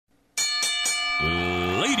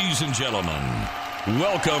Ladies and gentlemen,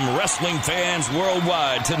 welcome wrestling fans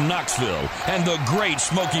worldwide to Knoxville and the Great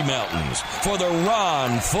Smoky Mountains for the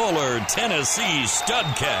Ron Fuller Tennessee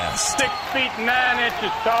Studcast. 6 feet 9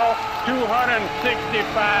 inches tall,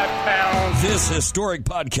 265 pounds. This historic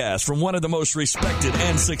podcast from one of the most respected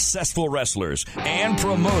and successful wrestlers and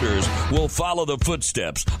promoters will follow the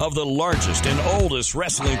footsteps of the largest and oldest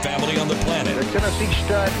wrestling family on the planet. The Tennessee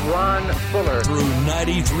Stud, Ron Fuller. Through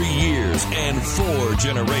 93 years and 4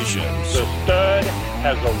 generations. The Stud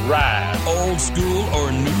has arrived. Old school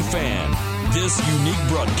or new fan, this unique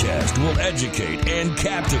broadcast will educate and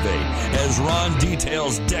captivate as Ron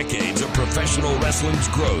details decades of professional wrestling's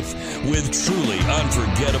growth with truly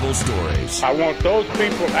unforgettable stories. I want those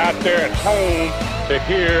people out there at home to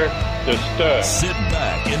hear the Stud. Sit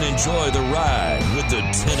back and enjoy the ride with the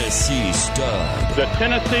Tennessee Stud. The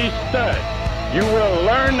Tennessee Stud. You will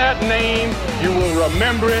learn that name. You will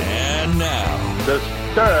remember it. And now, the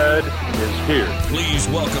Stud is here. Please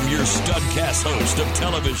welcome your Studcast host of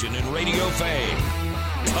television and radio fame,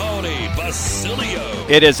 Tony Basilio.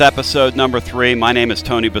 It is episode number 3. My name is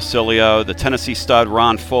Tony Basilio. The Tennessee Stud,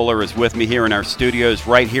 Ron Fuller, is with me here in our studios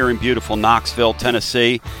right here in beautiful Knoxville,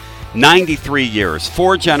 Tennessee. 93 years,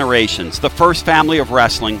 4 generations, the first family of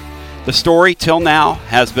wrestling. The story till now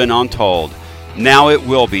has been untold. Now it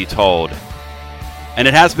will be told. And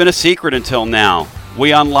it has been a secret until now.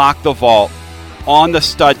 We unlocked the vault on the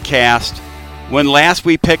Studcast. When last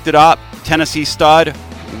we picked it up, Tennessee Stud,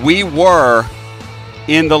 we were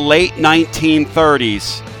in the late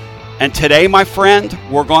 1930s. And today, my friend,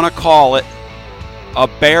 we're going to call it a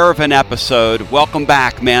bear of an episode. Welcome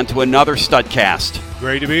back, man, to another Studcast.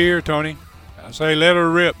 Great to be here, Tony. I say let her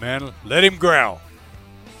rip, man. Let him growl.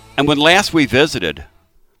 And when last we visited,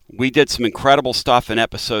 we did some incredible stuff in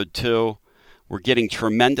episode 2. We're getting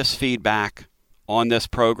tremendous feedback on this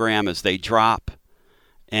program as they drop.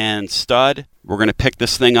 And Stud, we're going to pick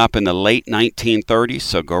this thing up in the late 1930s,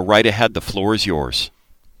 so go right ahead. The floor is yours.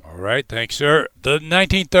 All right, thanks, sir. The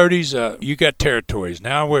 1930s, you got territories.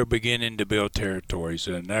 Now we're beginning to build territories,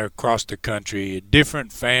 and they're across the country,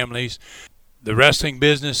 different families. The wrestling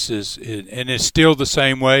business and it's still the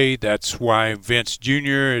same way. That's why Vince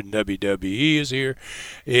Jr. and WWE is here.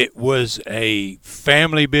 It was a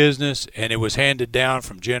family business, and it was handed down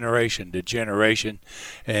from generation to generation.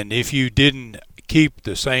 And if you didn't keep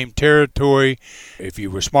the same territory, if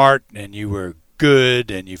you were smart and you were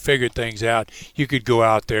good and you figured things out, you could go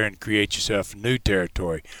out there and create yourself a new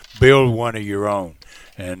territory, build one of your own.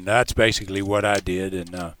 And that's basically what I did.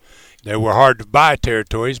 And they were hard to buy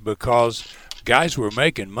territories because guys were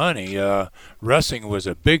making money. Wrestling was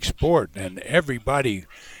a big sport, and everybody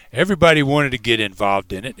wanted to get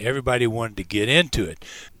involved in it. Everybody wanted to get into it.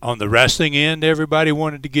 On the wrestling end, everybody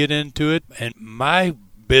wanted to get into it. And my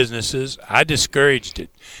businesses, I discouraged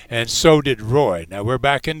it, and so did Roy. Now we're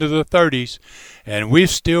back into the 30s, and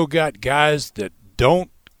we've still got guys that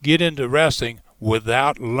don't get into wrestling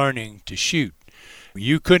without learning to shoot.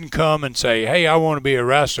 You couldn't come and say, hey, I want to be a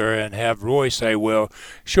wrestler, and have Roy say, well,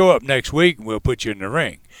 show up next week and we'll put you in the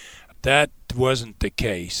ring. That wasn't the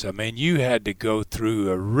case. I mean, you had to go through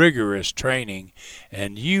a rigorous training,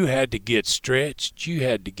 and you had to get stretched, you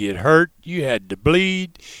had to get hurt, you had to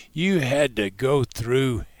bleed, you had to go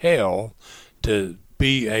through hell to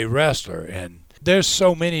be a wrestler. And there's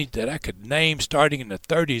so many that I could name starting in the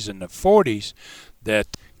 30s and the 40s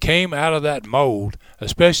that came out of that mold,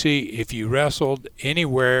 especially if you wrestled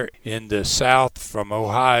anywhere in the South, from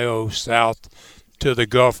Ohio south to the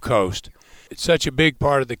Gulf Coast. It's such a big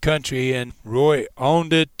part of the country, and Roy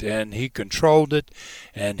owned it, and he controlled it,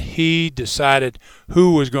 and he decided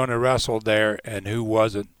who was going to wrestle there and who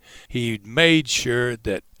wasn't. He made sure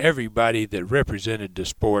that everybody that represented the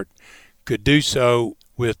sport could do so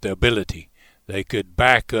with the ability. They could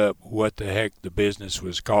back up what the heck the business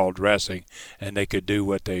was called wrestling, and they could do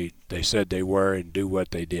what they said they were and do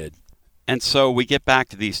what they did. And so we get back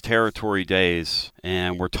to these territory days,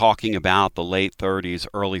 and we're talking about the late 30s,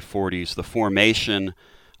 early 40s, the formation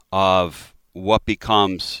of what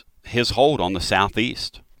becomes his hold on the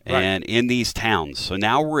Southeast and in these towns. So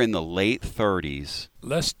now we're in the late 30s.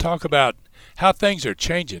 Let's talk about how things are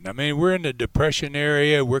changing. I mean, we're in the Depression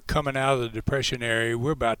area. We're coming out of the Depression area.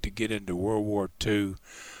 We're about to get into World War II.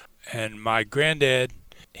 And my granddad,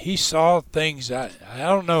 he saw things. I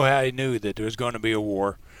don't know how he knew that there was going to be a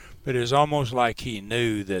war, but it was almost like he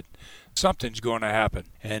knew that something's going to happen.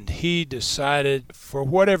 And he decided, for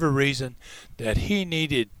whatever reason, that he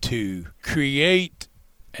needed to create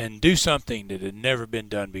and do something that had never been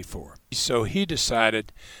done before. So he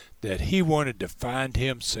decided that he wanted to find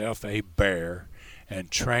himself a bear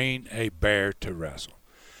and train a bear to wrestle.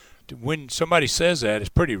 when somebody says that, it's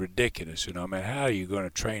pretty ridiculous. I mean, how are you going to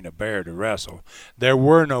train a bear to wrestle? There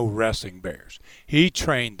were no wrestling bears. He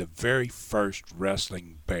trained the very first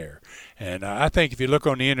wrestling bear. And I think if you look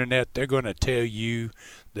on the internet, they're going to tell you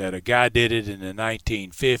that a guy did it in the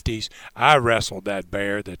 1950s. I wrestled that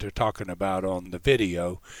bear that they're talking about on the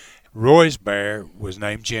video. Roy's bear was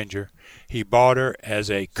named Ginger. He bought her as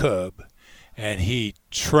a cub, and he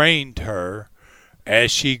trained her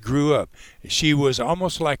as she grew up. She was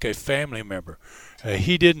almost like a family member.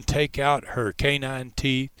 He didn't take out her canine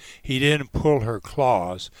teeth. He didn't pull her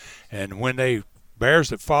claws. And when bears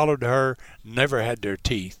that followed her never had their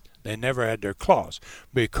teeth. They never had their claws,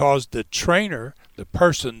 because the trainer, the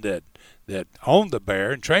person that owned the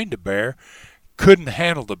bear and trained the bear, couldn't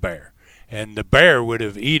handle the bear. And the bear would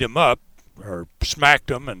have eat him up or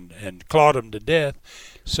smacked him and clawed him to death.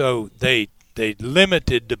 So they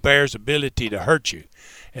limited the bear's ability to hurt you,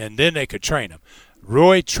 and then they could train him.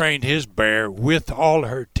 Roy trained his bear with all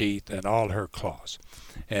her teeth and all her claws.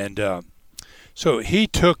 And so he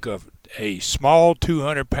took a small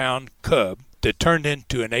 200-pound cub that turned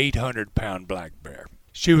into an 800-pound black bear.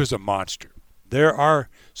 She was a monster. There are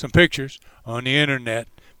some pictures on the internet.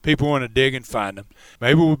 People want to dig and find them.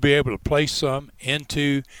 Maybe we'll be able to place some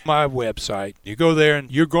into my website. You go there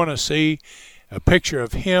and you're going to see a picture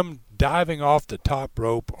of him diving off the top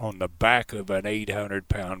rope on the back of an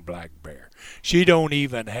 800-pound black bear. She don't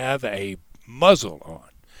even have a muzzle on.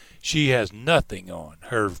 She has nothing on.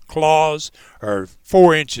 Her claws are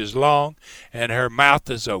 4 inches long, and her mouth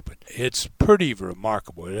is open. It's pretty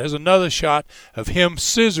remarkable. There's another shot of him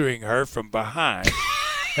scissoring her from behind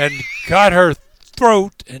and got her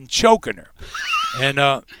throat and choking her.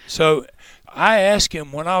 And so I asked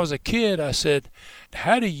him when I was a kid, I said,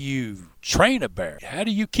 how do you train a bear? How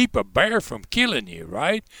do you keep a bear from killing you,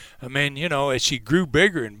 right? I mean, as she grew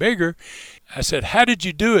bigger and bigger, I said, how did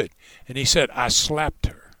you do it? And he said, I slapped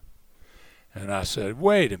her. And I said,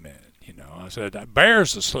 wait a minute. I said,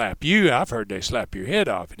 bears will slap you. I've heard they slap your head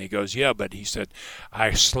off. And he goes, yeah, but he said,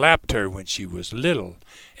 I slapped her when she was little,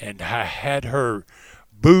 and I had her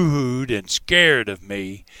boo-hooed and scared of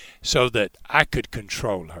me so that I could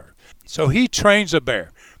control her. So he trains a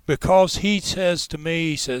bear because he says to me,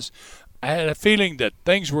 he says, I had a feeling that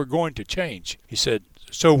things were going to change. He said,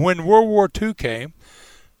 so when World War II came,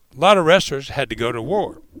 a lot of wrestlers had to go to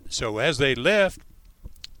war. So as they left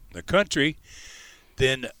the country,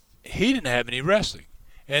 then he didn't have any wrestling.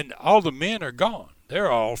 And all the men are gone.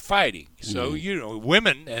 They're all fighting. So, the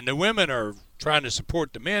women are trying to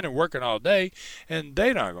support the men and working all day, and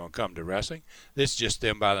they're not going to come to wrestling. It's just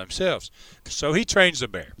them by themselves. So he trains the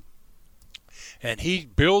bear. And he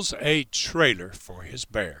builds a trailer for his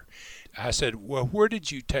bear. I said, well, where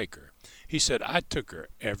did you take her? He said, I took her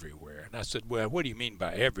everywhere. And I said, well, what do you mean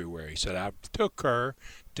by everywhere? He said, I took her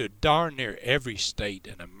to darn near every state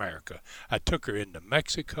in America. I took her into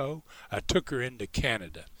Mexico. I took her into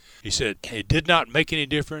Canada. He said, it did not make any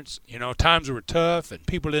difference. Times were tough and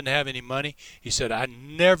people didn't have any money. He said, I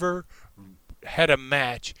never had a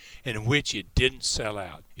match in which it didn't sell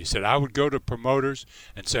out. He said, I would go to promoters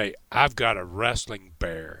and say, I've got a wrestling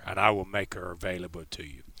bear and I will make her available to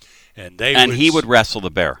you. And he would wrestle the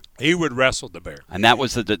bear. He would wrestle the bear. And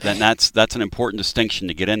that's an important distinction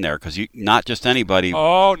to get in there, because not just anybody.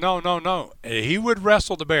 Oh, no. He would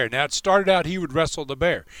wrestle the bear. Now, it started out he would wrestle the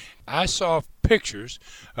bear. I saw pictures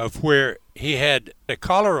of where he had a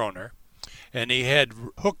collar on her, and he had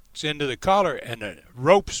hooks into the collar, and the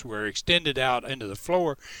ropes were extended out into the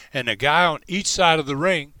floor, and a guy on each side of the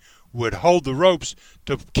ring would hold the ropes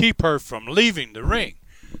to keep her from leaving the ring.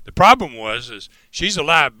 The problem is she's a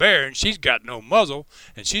live bear, and she's got no muzzle,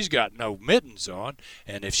 and she's got no mittens on,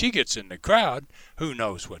 and if she gets in the crowd, who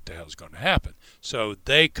knows what the hell's going to happen. So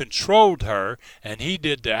they controlled her, and he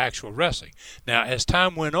did the actual wrestling. Now, as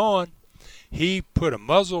time went on, he put a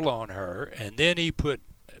muzzle on her, and then he put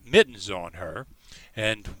mittens on her,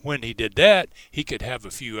 and when he did that, he could have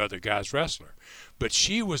a few other guys wrestle her. But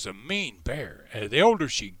she was a mean bear. The older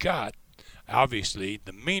she got, obviously,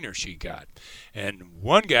 the meaner she got. And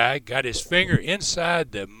one guy got his finger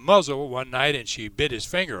inside the muzzle one night, and she bit his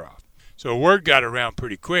finger off. So word got around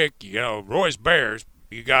pretty quick, Roy's bears,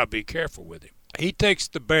 you got to be careful with him. He takes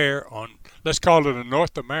the bear on, let's call it a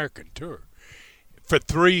North American tour. For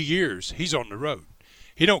 3 years, he's on the road.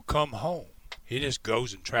 He don't come home. He just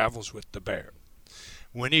goes and travels with the bear.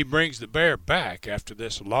 When he brings the bear back after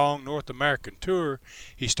this long North American tour,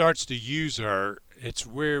 he starts to use her. It's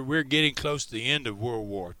where we're getting close to the end of World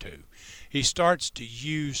War II. He starts to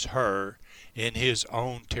use her in his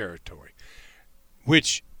own territory,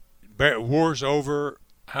 which war's over.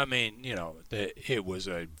 I mean, it was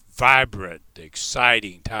a vibrant,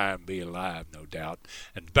 exciting time to be alive, no doubt,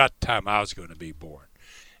 and about the time I was going to be born.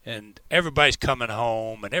 And everybody's coming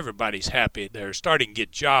home, and everybody's happy. They're starting to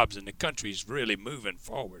get jobs, and the country's really moving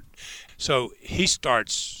forward. So he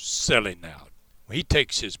starts selling out. When he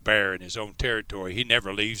takes his bear in his own territory, he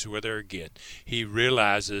never leaves with her again. He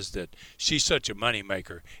realizes that she's such a money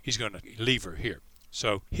maker, he's going to leave her here.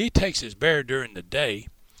 So he takes his bear during the day.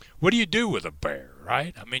 What do you do with a bear,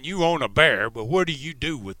 right? I mean, you own a bear, but what do you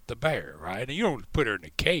do with the bear, right? And you don't put her in a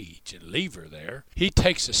cage and leave her there. He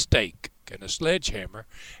takes a stake and a sledgehammer,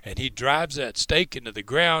 and he drives that stake into the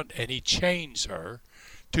ground, and he chains her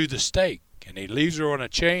to the stake. And he leaves her on a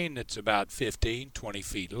chain that's about 15, 20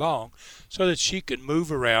 feet long so that she can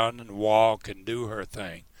move around and walk and do her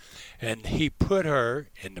thing. And he put her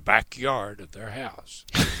in the backyard of their house.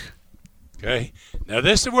 Okay? Now,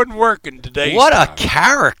 this wouldn't work in today's What time. a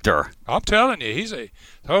character. I'm telling you,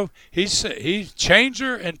 he chains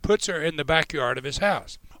her and puts her in the backyard of his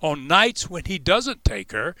house. On nights when he doesn't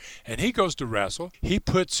take her and he goes to wrestle, he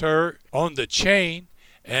puts her on the chain,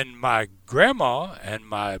 and my grandma and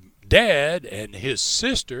my dad and his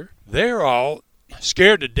sister, they're all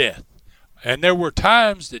scared to death. And there were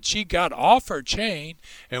times that she got off her chain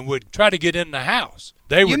and would try to get in the house.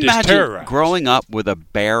 They were just terrorized. Imagine growing up with a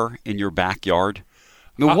bear in your backyard.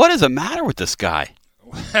 I mean, what is the matter with this guy?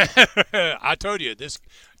 I told you this.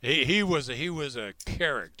 He was a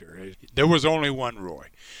character. There was only one Roy.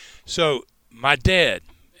 So my dad,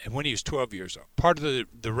 when he was 12 years old, part of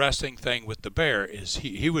the wrestling thing with the bear is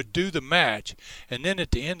he would do the match, and then at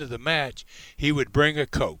the end of the match, he would bring a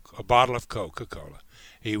bottle of Coca-Cola.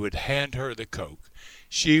 He would hand her the Coke.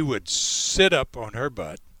 She would sit up on her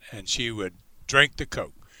butt, and she would drink the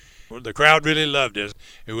Coke. Well, the crowd really loved it.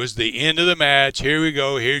 It was the end of the match. Here we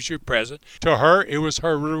go. Here's your present. To her, it was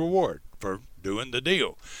her reward for doing the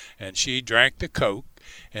deal. And she drank the Coke,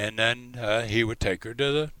 and then he would take her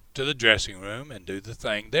to the dressing room and do the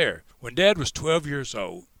thing there. When Dad was 12 years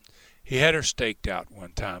old, he had her staked out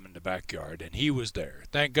one time in the backyard, and he was there.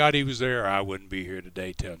 Thank God he was there, or I wouldn't be here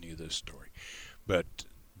today telling you this story. But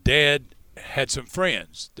Dad had some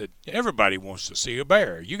friends that everybody wants to see a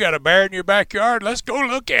bear. You got a bear in your backyard? Let's go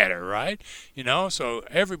look at her, right? So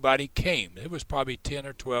everybody came. It was probably 10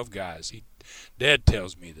 or 12 guys. Dad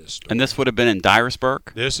tells me this story. And this would have been in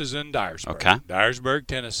Dyersburg? This is in Dyersburg. Okay. Dyersburg,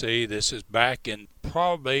 Tennessee. This is back in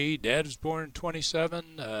Dad was born in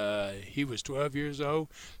 27. He was 12 years old.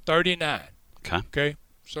 39. Okay.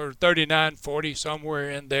 Sort of 39, 40, somewhere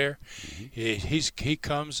in there. Mm-hmm. He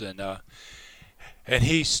comes and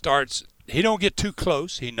he starts. He don't get too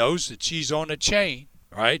close. He knows that she's on a chain,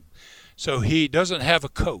 right? So he doesn't have a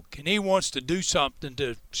Coke, and he wants to do something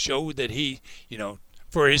to show that he,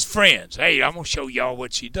 for his friends. Hey, I'm going to show y'all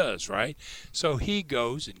what she does, right? So he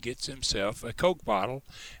goes and gets himself a Coke bottle,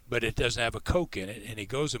 but it doesn't have a Coke in it, and he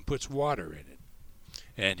goes and puts water in it.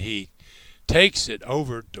 And he takes it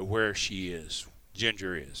over to where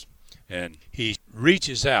Ginger is. And he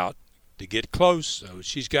reaches out to get close, so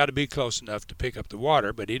she's got to be close enough to pick up the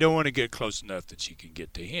water, but he don't want to get close enough that she can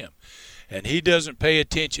get to him. And he doesn't pay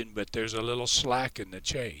attention, but there's a little slack in the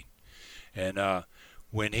chain. And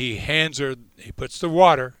when he hands her, he puts the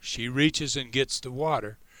water, she reaches and gets the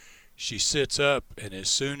water, she sits up, and as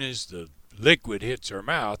soon as the liquid hits her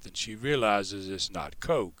mouth and she realizes it's not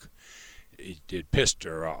Coke, it pissed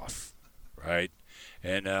her off, right?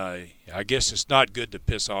 And I guess it's not good to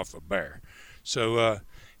piss off a bear. So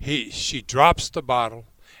she drops the bottle,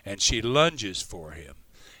 and she lunges for him,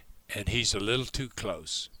 and he's a little too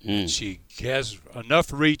close. And she has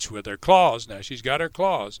enough reach with her claws. Now, she's got her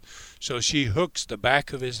claws, so she hooks the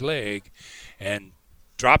back of his leg and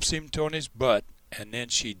drops him on his butt, and then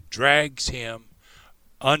she drags him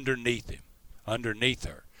underneath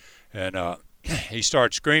her. And he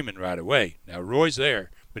starts screaming right away. Now, Roy's there,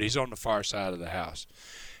 but he's on the far side of the house.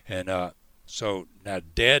 And so now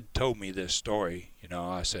Dad told me this story.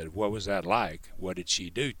 I said, what was that like? What did she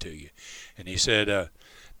do to you? And he said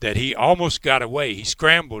that he almost got away. He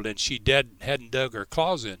scrambled, and she hadn't dug her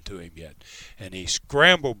claws into him yet. And he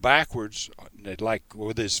scrambled backwards, like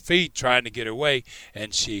with his feet, trying to get away.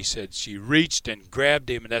 And she said she reached and grabbed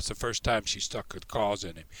him, and that's the first time she stuck her claws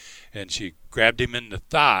in him. And she grabbed him in the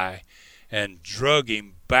thigh and drug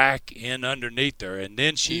him back in underneath her. And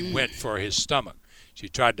then she went for his stomach. She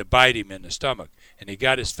tried to bite him in the stomach, and he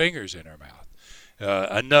got his fingers in her mouth.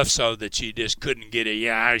 Enough so that she just couldn't get it.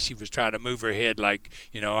 Yeah, she was trying to move her head like,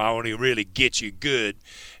 I want to really get you good.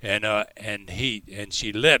 And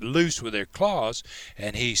she let loose with her claws,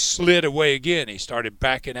 and he slid away again. He started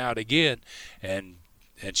backing out again, and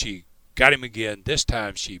she got him again. This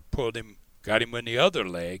time she pulled him got him in the other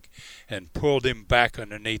leg, and pulled him back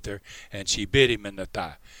underneath her, and she bit him in the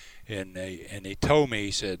thigh. And he told me,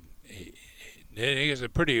 he said, it was a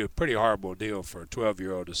pretty horrible deal for a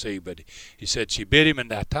 12-year-old to see, but he said she bit him in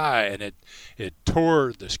the thigh, and it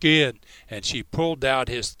tore the skin, and she pulled out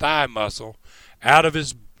his thigh muscle out of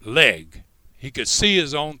his leg. He could see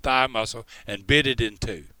his own thigh muscle and bit it in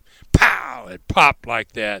two. Pow! It popped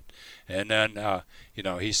like that, and then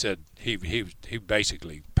he said he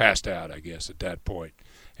basically passed out, I guess, at that point.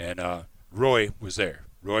 And Roy was there.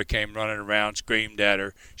 Roy came running around, screamed at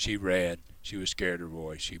her. She ran. She was scared of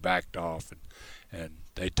Roy. She backed off, and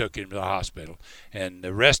they took him to the hospital. And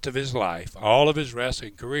the rest of his life, all of his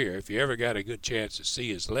wrestling career, if you ever got a good chance to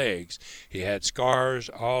see his legs, he had scars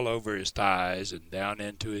all over his thighs and down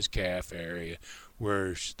into his calf area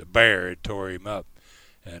where the bear had tore him up.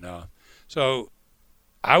 And so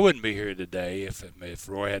I wouldn't be here today if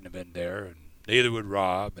Roy hadn't been there, and neither would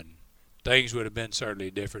Rob, and things would have been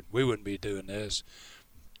certainly different. We wouldn't be doing this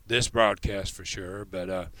broadcast for sure,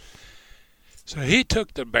 but so he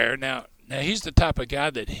took the bear. Now he's the type of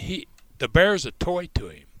guy that the bear's a toy to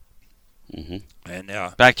him. Mm-hmm.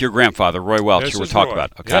 And back to your grandfather, Roy Welch, you were talking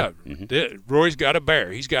about. Okay. Yeah, mm-hmm. Roy's got a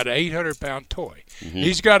bear. He's got an 800-pound toy. Mm-hmm.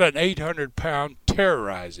 He's got an 800-pound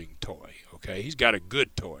terrorizing toy. Okay, he's got a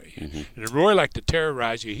good toy. Mm-hmm. And if Roy liked to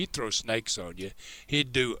terrorize you, he'd throw snakes on you.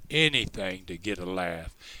 He'd do anything to get a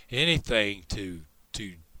laugh, anything to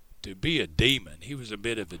be a demon. He was a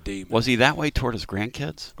bit of a demon. Was he that way toward his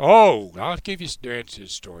grandkids? Oh, I'll give you grandkids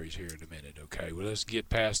stories here in a minute, okay? Well, let's get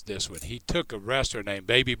past this one. He took a wrestler named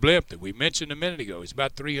Baby Blimp that we mentioned a minute ago. He's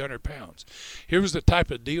about 300 pounds. Here was the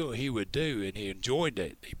type of deal he would do, and he enjoyed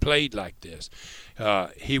it. He played like this.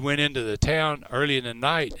 He went into the town early in the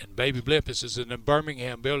night, and Baby Blimp, this is in the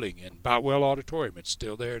Birmingham building in Boutwell Auditorium. It's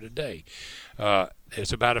still there today.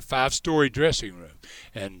 It's about a 5-story dressing room,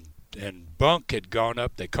 and Bunk had gone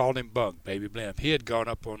up. They called him Bunk, Baby Blimp. He had gone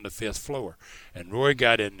up on the 5th floor, and Roy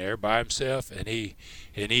got in there by himself, and he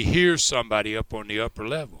hears somebody up on the upper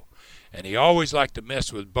level, and he always liked to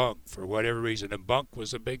mess with Bunk for whatever reason. And Bunk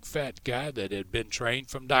was a big fat guy that had been trained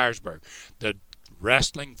from Dyersburg, the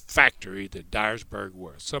wrestling factory that Dyersburg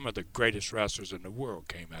was. Some of the greatest wrestlers in the world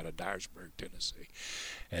came out of Dyersburg, Tennessee,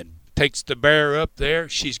 and takes the bear up there.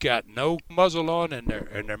 She's got no muzzle on, and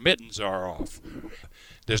their mittens are off.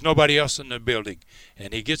 There's nobody else in the building,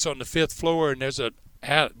 and he gets on the 5th floor, and there's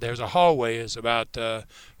a hallway. It's about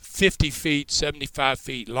 50 feet, 75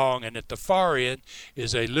 feet long, and at the far end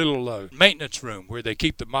is a little maintenance room where they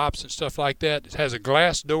keep the mops and stuff like that. It has a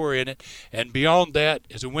glass door in it, and beyond that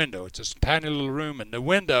is a window. It's a tiny little room, and the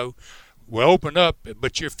window will open up,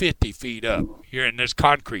 but you're 50 feet up. There's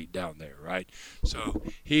concrete down there, right? So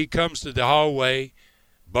he comes to the hallway.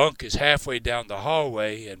 Bunk is halfway down the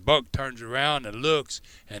hallway, and Bunk turns around and looks,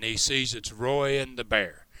 and he sees it's Roy and the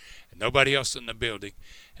bear, and nobody else in the building.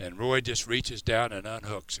 And Roy just reaches down and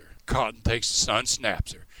unhooks her. Cotton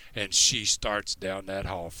unsnaps her, and she starts down that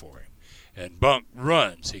hall for him. And Bunk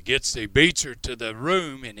runs. He beats her to the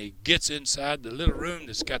room, and he gets inside the little room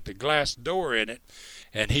that's got the glass door in it,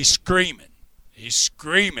 and he's screaming. He's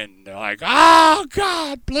screaming like, "Oh,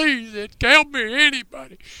 God, please, help me,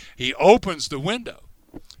 anybody." He opens the window.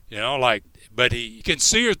 But he can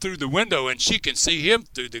see her through the window, and she can see him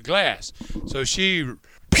through the glass. So she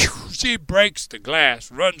breaks the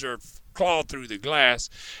glass, runs her claw through the glass,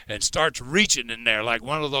 and starts reaching in there like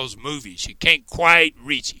one of those movies. She can't quite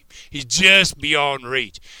reach him. He's just beyond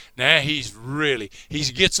reach. Now he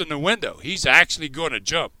gets in the window. He's actually going to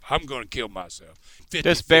jump. I'm going to kill myself.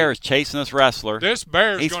 This bear is chasing this wrestler.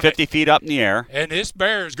 He's 50 feet up in the air. And this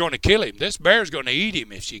bear is going to kill him. This bear is going to eat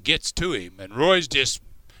him if she gets to him. And Roy's just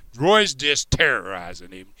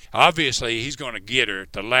terrorizing him. Obviously, he's going to get her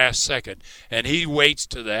at the last second, and he waits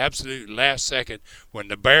to the absolute last second when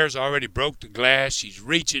the bear's already broke the glass. She's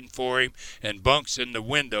reaching for him, and Bunk's in the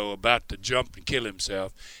window about to jump and kill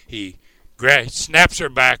himself. He snaps her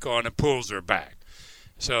back on and pulls her back.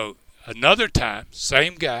 So another time,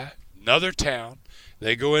 same guy, another town,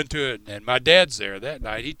 they go into it, and my dad's there that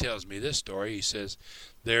night. He tells me this story. He says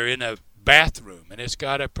they're in a bathroom, and it's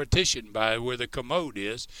got a partition by where the commode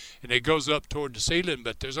is, and it goes up toward the ceiling,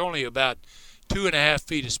 but there's only about 2.5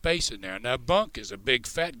 feet of space in there. Now Bunk is a big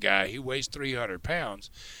fat guy. He weighs 300 pounds,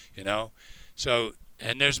 so,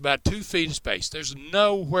 and there's about 2 feet of space. There's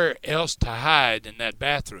nowhere else to hide in that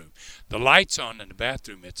bathroom. The light's on in the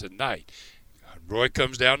bathroom. It's at night. Roy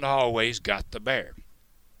comes down the hallway. He's got the bear.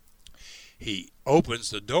 He opens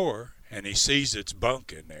the door, and he sees it's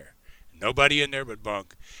Bunk in there. Nobody in there but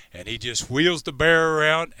Bunk, and he just wheels the bear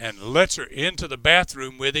around and lets her into the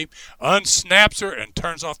bathroom with him, unsnaps her, and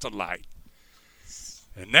turns off the light.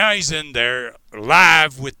 And now he's in there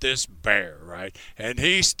live with this bear, right? And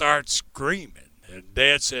he starts screaming. And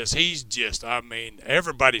Dad says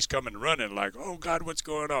everybody's coming running like, oh, God, what's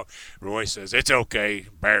going on? Roy says, it's okay,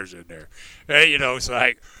 bear's in there. Hey, it's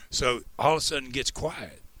like, so all of a sudden it gets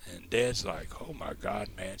quiet. And Dad's like, oh, my God,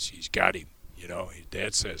 man, she's got him. His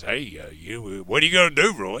dad says, hey, what are you going to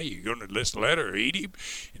do, Roy? You going to just let her eat him?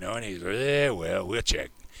 And he says, yeah, well, we'll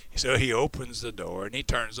check. So he opens the door and he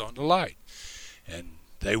turns on the light. And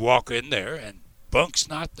they walk in there and Bunk's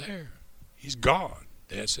not there. He's gone.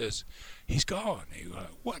 Dad says, he's gone. He goes,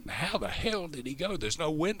 what? How the hell did he go? There's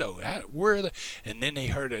no window. Where are they? And then he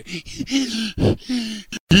heard he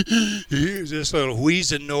hears this little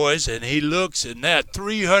wheezing noise, and he looks, and that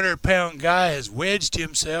 300-pound guy has wedged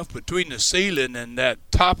himself between the ceiling and that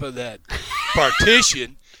top of that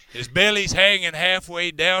partition. His belly's hanging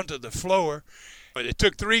halfway down to the floor. But it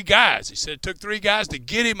took 3 guys. He said it took 3 guys to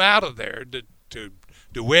get him out of there, to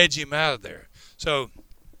wedge him out of there. So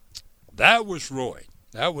that was Roy.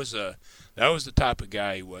 That was the type of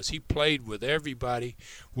guy he was. He played with everybody.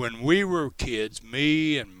 When we were kids,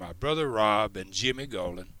 me and my brother Rob and Jimmy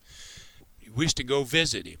Golden, we used to go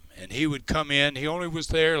visit him. And he would come in. He only was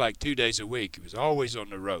there like 2 days a week. He was always on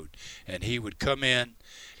the road. And he would come in.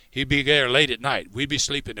 He'd be there late at night. We'd be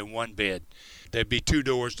sleeping in one bed. There'd be 2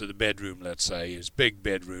 doors to the bedroom, let's say. His big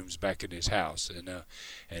bedrooms back in his house.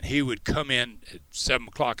 And he would come in at 7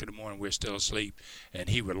 o'clock in the morning. We're still asleep. And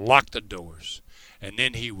he would lock the doors. And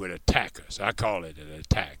then he would attack us. I call it an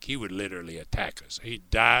attack. He would literally attack us.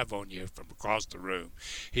 He'd dive on you from across the room.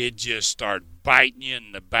 He'd just start biting you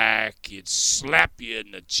in the back. He'd slap you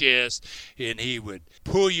in the chest. And he would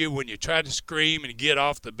pull you when you tried to scream and get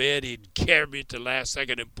off the bed. He'd carry you to the last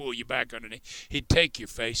second and pull you back underneath. He'd take your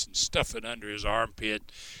face and stuff it under his armpit.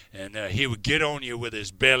 And he would get on you with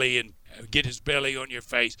his belly and get his belly on your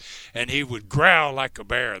face, and he would growl like a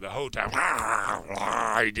bear the whole time.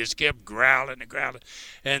 He just kept growling and growling.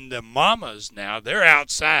 And the mamas now, they're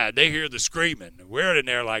outside. They hear the screaming. We're in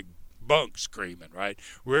there like Bunk screaming, right?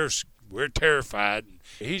 We're terrified. And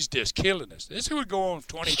he's just killing us. This would go on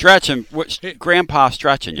 20. Stretching. Grandpa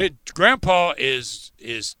stretching you. Grandpa is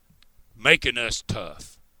making us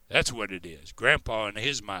tough. That's what it is. Grandpa, in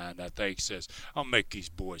his mind, I think, says, I'll make these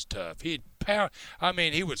boys tough. He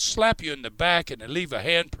would slap you in the back and leave a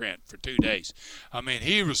handprint for 2 days.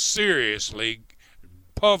 He was seriously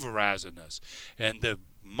pulverizing us. And the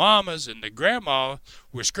mamas and the grandma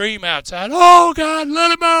would scream outside, oh, God,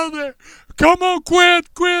 let him out of there. Come on, quit,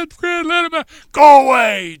 let him out. Go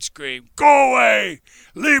away, he'd scream. Go away.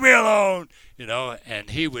 Leave me alone.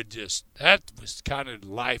 And he would that was kind of the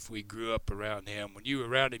life we grew up around him. When you were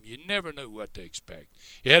around him, you never knew what to expect.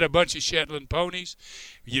 You had a bunch of Shetland ponies.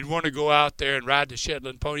 You'd want to go out there and ride the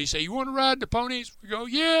Shetland ponies. Say, you want to ride the ponies? We go,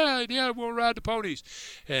 yeah, I want to ride the ponies.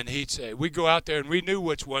 And he'd say, we'd go out there, and we knew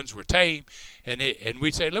which ones were tame. And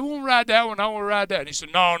we'd say, I want to ride that one, I want to ride that. And he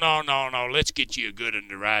said, no, let's get you a good one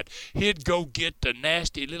to ride. He'd go get the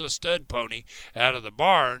nasty little stud pony out of the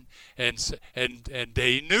barn, and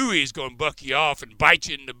they knew he was going to buck you off and bite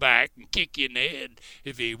you in the back and kick you in the head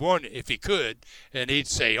if he could. And he'd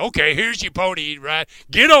say, okay, here's your pony. He'd ride.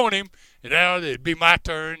 Get on him. And now it'd be my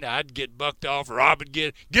turn. I'd get bucked off. Rob would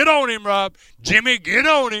get on him, Rob. Jimmy, get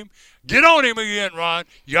on him. Get on him again, Ron.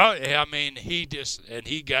 He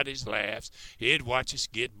got his laughs. He'd watch us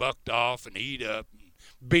get bucked off and eat up and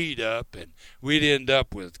beat up, and we'd end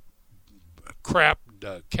up with cow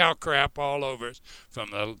crap all over us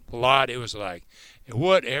from the lot. It was like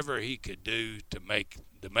whatever he could do to make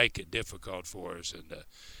it difficult for us, and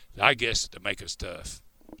I guess to make us tough.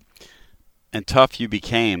 And tough you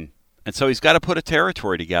became. And so he's got to put a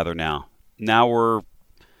territory together now. Now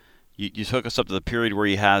you took us up to the period where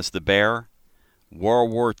he has the bear.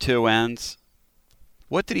 World War II ends.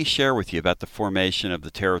 What did he share with you about the formation of the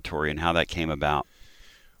territory and how that came about?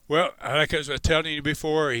 Well, like I was telling you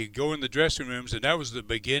before, he'd go in the dressing rooms, and that was the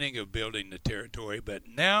beginning of building the territory. But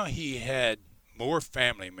now he had more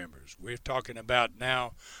family members. We're talking about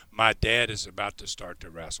now my dad is about to start to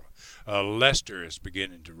wrestle. Lester is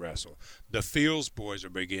beginning to wrestle. The Fields boys are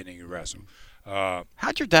beginning to wrestle.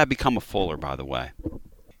 How'd your dad become a Fuller, by the way?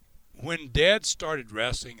 When Dad started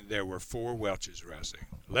wrestling, there were 4 Welches wrestling.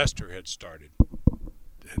 Lester had started.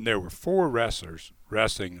 And there were 4 wrestlers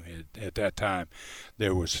wrestling at that time.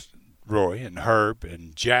 There was Roy and Herb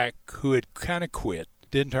and Jack, who had kind of quit.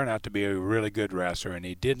 Didn't turn out to be a really good wrestler, and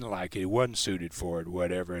he didn't like it. He wasn't suited for it,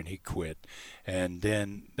 whatever, and he quit. And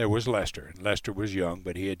then there was Lester. Lester was young,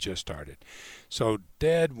 but he had just started. So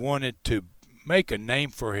Dad wanted to make a name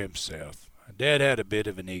for himself. Dad had a bit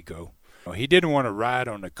of an ego. He didn't want to ride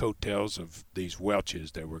on the coattails of these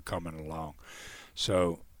Welches that were coming along.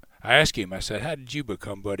 So I asked him, I said, how did you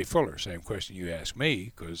become Buddy Fuller? Same question you asked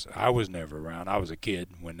me, because I was never around. I was a kid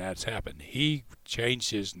when that's happened. He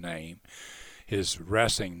changed his name, his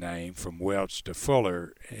wrestling name, from Welch to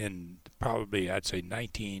Fuller in probably, I'd say,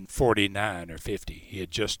 1949 or 50. He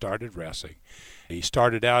had just started wrestling. He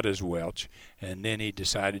started out as Welch, and then he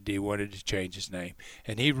decided he wanted to change his name.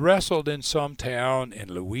 And he wrestled in some town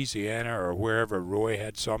in Louisiana or wherever Roy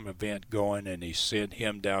had some event going, and he sent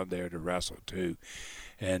him down there to wrestle too.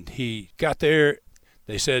 And he got there.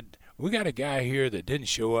 They said, we got a guy here that didn't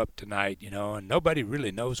show up tonight, and nobody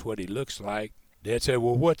really knows what he looks like. Dad said,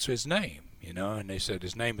 well, what's his name? And they said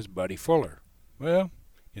his name is Buddy Fuller. Well,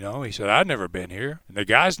 he said, I've never been here, and the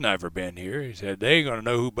guy's never been here. He said, they ain't going to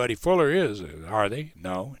know who Buddy Fuller is, are they?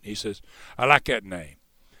 No. He says, I like that name.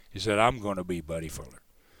 He said, I'm going to be Buddy Fuller.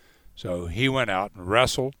 So he went out and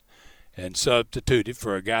wrestled and substituted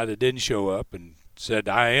for a guy that didn't show up and said,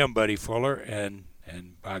 I am Buddy Fuller, and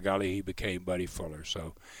by golly, he became Buddy Fuller.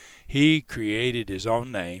 So he created his own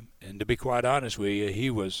name, and to be quite honest with you, he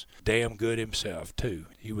was damn good himself, too.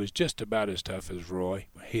 He was just about as tough as Roy.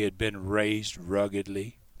 He had been raised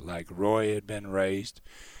ruggedly, like Roy had been raised,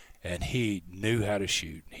 and he knew how to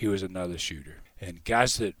shoot. He was another shooter. And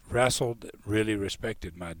guys that wrestled that really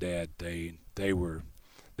respected my dad, they were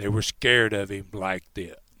scared of him like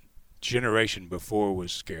the generation before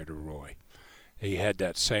was scared of Roy. He had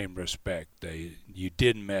that same respect. You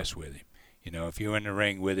didn't mess with him. If you were in the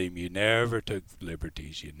ring with him, you never took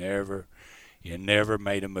liberties. You never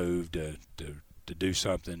made a move to do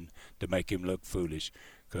something to make him look foolish,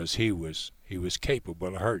 because he was capable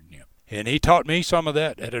of hurting you. And he taught me some of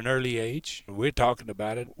that at an early age. We're talking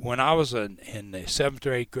about it when I was in the 7th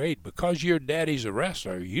or 8th grade. Because your daddy's a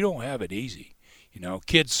wrestler, you don't have it easy.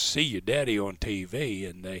 Kids see your daddy on TV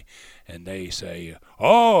and they say,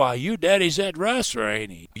 oh, your daddy's that wrestler,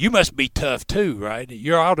 ain't he? You must be tough too, right?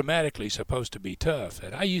 You're automatically supposed to be tough.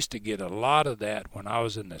 And I used to get a lot of that when I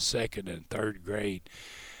was in the 2nd and 3rd grade.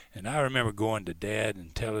 And I remember going to Dad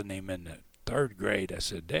and telling him in the 3rd grade, I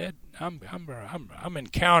said, Dad, I'm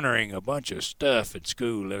encountering a bunch of stuff at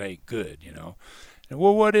school that ain't good, And,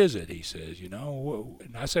 well, what is it? He says,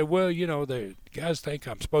 And I said, well, the guys think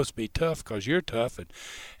I'm supposed to be tough because you're tough,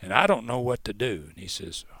 and I don't know what to do. And he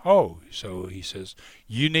says, oh, so he says,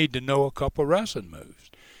 you need to know a couple wrestling moves.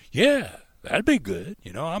 Yeah, that'd be good.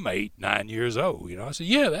 I'm 8, 9 years old. I said,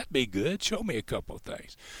 yeah, that'd be good. Show me a couple of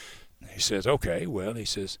things. He says, okay, well, he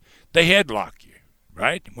says, they headlock you,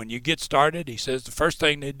 right? When you get started, he says, the first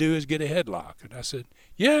thing they do is get a headlock. And I said,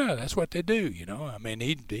 yeah, that's what they do, I mean,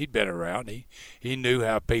 he'd been around. He knew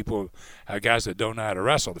how guys that don't know how to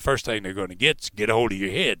wrestle, the first thing they're going to get is get a hold of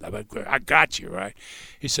your head. I got you, right?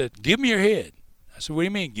 He said, give me your head. I said, what do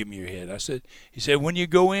you mean, give me your head? He said, when you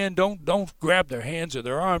go in, don't grab their hands or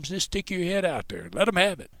their arms, just stick your head out there. Let them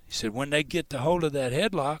have it. He said, when they get the hold of that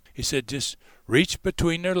headlock, he said, just reach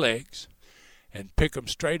between their legs and pick them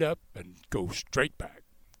straight up and go straight back.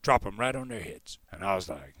 Drop them right on their heads. And I was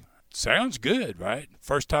like, sounds good, right?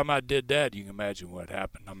 First time I did that, you can imagine what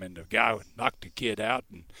happened. I mean, the guy knocked the kid out,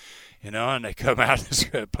 and and they come out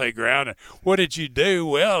to the playground. And what did you do?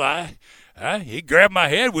 Well, he grabbed my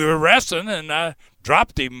head. We were wrestling, and I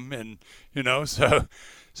dropped him, and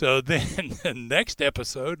so then the next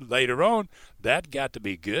episode later on, that got to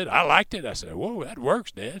be good. I liked it. I said, whoa, that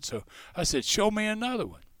works, Dad. So I said, show me another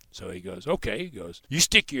one. So he goes, okay. He goes, you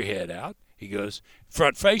stick your head out. He goes,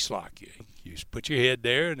 front face lock you. You put your head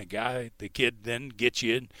there, and the kid then gets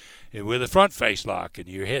you in with a front face lock, and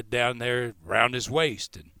your head down there around his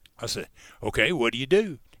waist. And I said, okay, what do you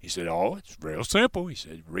do? He said, oh, it's real simple. He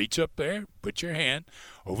said, reach up there, put your hand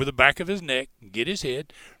over the back of his neck, and get his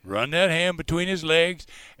head, run that hand between his legs,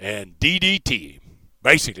 and DDT him.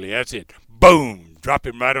 Basically, that's it. Boom, drop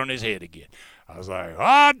him right on his head again. I was like,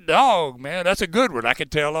 hot dog, man, that's a good one. I can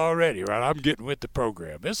tell already, right? I'm getting with the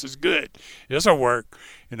program. This is good. This will work,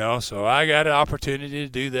 So I got an opportunity to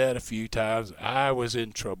do that a few times. I was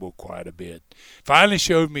in trouble quite a bit. Finally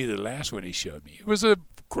showed me the last one he showed me. It was a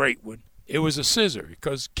great one. It was a scissor,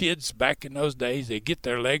 because kids back in those days, they get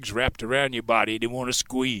their legs wrapped around your body. They want to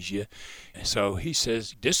squeeze you. And so he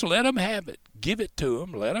says, just let them have it. Give it to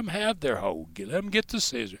them. Let them have their hold. Let them get the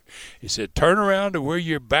scissor. He said, turn around to where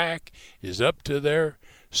your back is up to their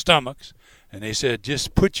stomachs. And he said,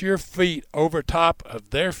 just put your feet over top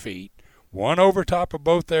of their feet, one over top of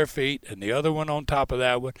both their feet and the other one on top of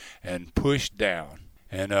that one, and push down.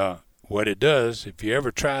 And what it does, if you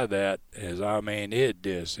ever try that,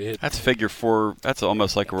 That's figure four. That's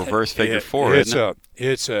almost like a reverse figure four, isn't it?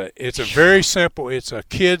 It's a very simple. It's a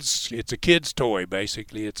kid's toy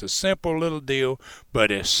basically. It's a simple little deal,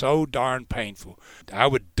 but it's so darn painful. I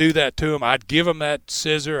would do that to them. I'd give them that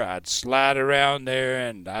scissor. I'd slide around there,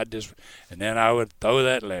 and then I would throw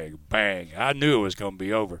that leg. Bang! I knew it was going to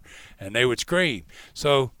be over, and they would scream.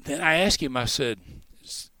 So then I asked him. I said,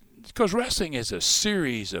 because wrestling is a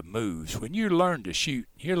series of moves. When you learn to shoot,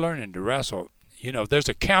 you're learning to wrestle. There's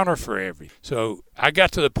a counter for every. So I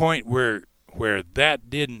got to the point where I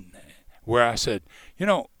said,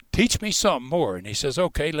 teach me something more. And he says,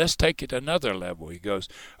 okay, let's take it another level. He goes,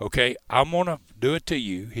 okay, I'm going to do it to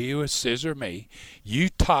you. He would scissor me. You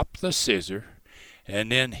top the scissor,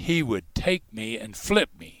 and then he would take me and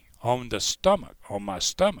flip me on my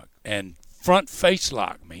stomach, and front face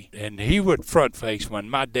lock me. And he would front face. When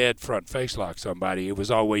my dad front face locked somebody, it was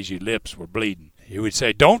always your lips were bleeding. He would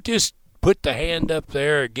say, don't just put the hand up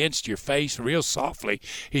there against your face real softly.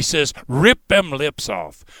 He says, rip them lips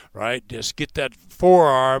off, right? Just get that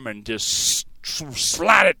forearm and just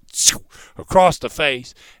slide it across the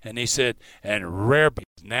face. And he said, and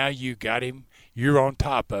now you got him. You're on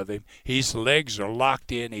top of him. His legs are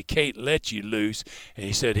locked in. He can't let you loose. And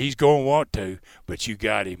he said he's going to want to, but you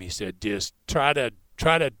got him. He said just try to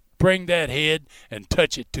bring that head and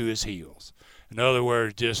touch it to his heels. In other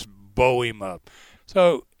words, just bow him up.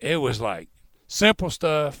 So it was like simple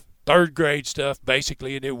stuff, third grade stuff,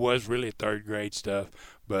 basically, and it was really third grade stuff,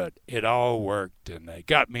 but it all worked, and they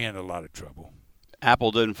got me in a lot of trouble.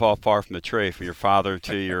 Apple didn't fall far from the tree for your father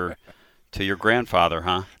to your grandfather,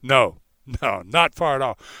 huh? No, not far at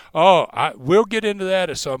all. Oh, we'll get into that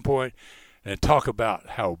at some point and talk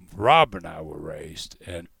about how Rob and I were raised,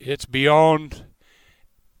 and it's beyond,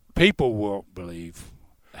 people won't believe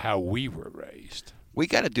how we were raised. We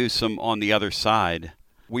got to do some on the other side.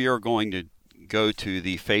 We are going to go to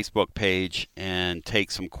the Facebook page and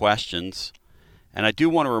take some questions. And I do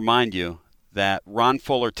want to remind you that Ron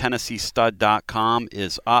Fuller, TennesseeStud.com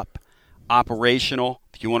is up, operational.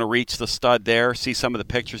 If you want to reach the stud there, see some of the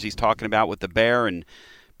pictures he's talking about with the bear, and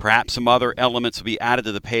perhaps some other elements will be added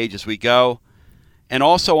to the page as we go. And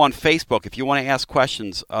also on Facebook, if you want to ask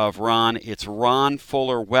questions of Ron, it's Ron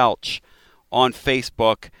Fuller Welch on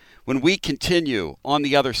Facebook. When we continue on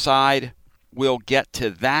the other side, we'll get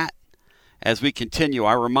to that. As we continue,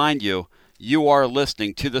 I remind you, you are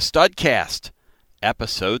listening to the Studcast,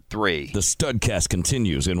 Episode 3. The Studcast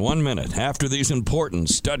continues in 1 minute after these important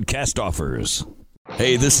Studcast offers.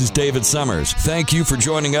 Hey, this is David Summers. Thank you for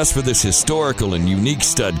joining us for this historical and unique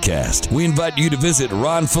Studcast. We invite you to visit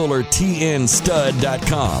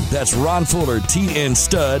RonFullerTNStud.com. That's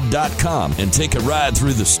RonFullerTNStud.com and take a ride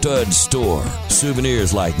through the Stud store.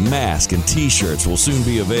 Souvenirs like masks and t-shirts will soon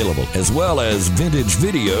be available, as well as vintage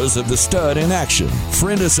videos of the stud in action.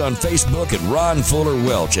 Friend us on Facebook at Ron Fuller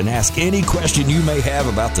Welch and ask any question you may have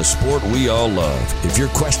about the sport we all love. If your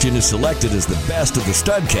question is selected as the best of the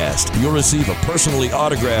Studcast, you'll receive a personally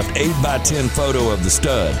autographed 8x10 photo of the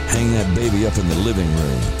stud. Hang that baby up in the living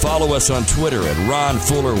room. Follow us on Twitter at Ron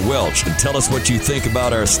Fuller Welch and tell us what you think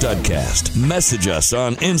about our Studcast. Message us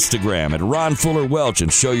on Instagram at Ron Fuller Welch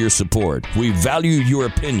and show your support. We value your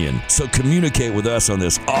opinion, so communicate with us on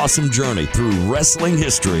this awesome journey through wrestling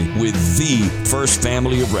history with the first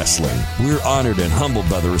family of wrestling. We're honored and humbled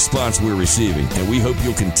by the response we're receiving, and we hope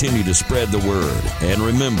you'll continue to spread the word. And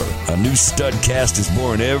remember, a new Studcast is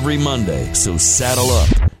born every Monday, so saddle up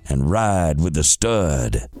and ride with the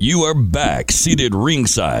stud. You are back, seated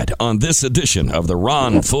ringside on this edition of the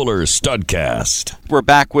Ron Fuller Studcast. We're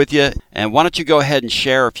back with you, and why don't you go ahead and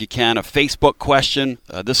share, if you can, a Facebook question.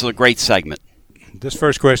 This is a great segment. This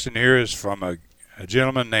first question here is from a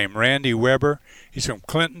gentleman named Randy Weber. He's from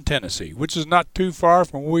Clinton, Tennessee, which is not too far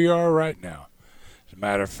from where we are right now, as a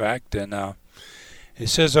matter of fact. And it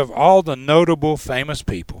says, of all the notable famous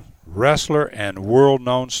people, wrestler and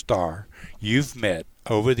world-known star you've met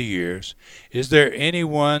over the years, is there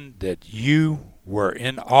anyone that you were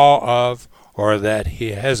in awe of or that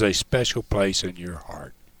he has a special place in your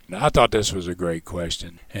heart? Now, I thought this was a great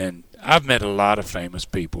question, and I've met a lot of famous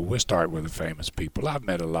people. We'll start with the famous people. I've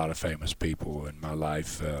met a lot of famous people in my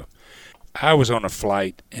life. I was on a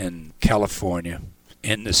flight in California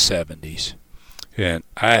in the 70s, and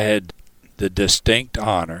I had the distinct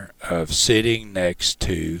honor of sitting next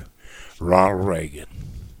to Ronald Reagan.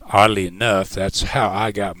 Oddly enough, that's how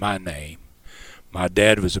I got my name. My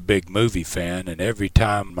dad was a big movie fan, and every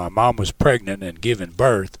time my mom was pregnant and giving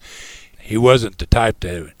birth, he wasn't the type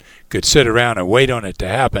that could sit around and wait on it to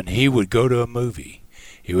happen. He would go to a movie.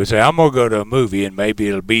 He would say, I'm going to go to a movie, and maybe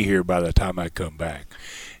it'll be here by the time I come back.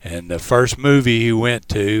 And the first movie he went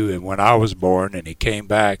to, and when I was born and he came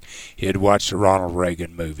back, he had watched the Ronald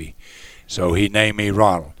Reagan movie. So he named me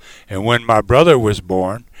Ronald. And when my brother was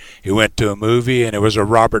born, he went to a movie, and it was a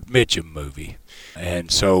Robert Mitchum movie. And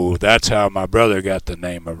so that's how my brother got the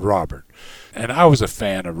name of Robert. And I was a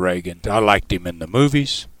fan of Reagan. I liked him in the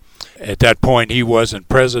movies. At that point, he wasn't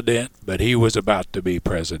president, but he was about to be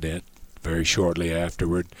president very shortly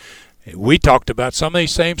afterward. We talked about some of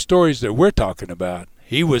these same stories that we're talking about.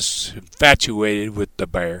 He was infatuated with the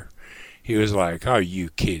bear. He was like, "Are you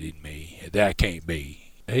kidding me? That can't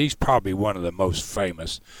be." He's probably one of the most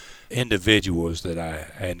famous individuals that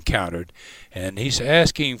I encountered, and he's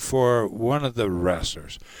asking for one of the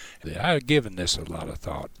wrestlers. I've given this a lot of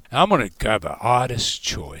thought. I'm going to have the oddest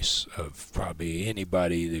choice of probably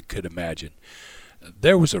anybody that could imagine.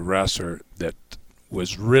 There was a wrestler that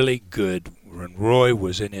was really good when Roy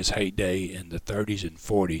was in his heyday in the 30s and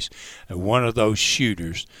 40s, and one of those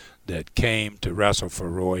shooters that came to wrestle for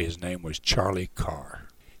Roy, his name was Charlie Carr.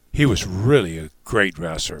 He was really a great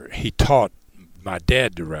wrestler. He taught my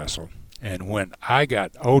dad to wrestle, and when I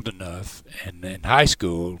got old enough and in high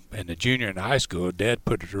school, in the junior and high school, Dad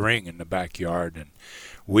put a ring in the backyard, and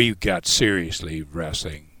we got seriously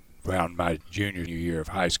wrestling around my junior year of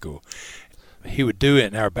high school. He would do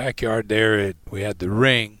it in our backyard there. We had the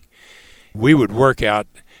ring. We would work out.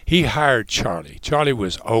 He hired Charlie. Charlie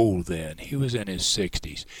was old then. He was in his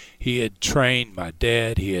 60s. He had trained my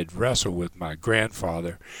dad. He had wrestled with my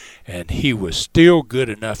grandfather, and he was still good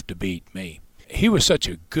enough to beat me. He was such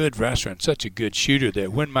a good wrestler and such a good shooter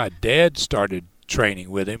that when my dad started training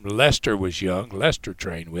with him, Lester was young. Lester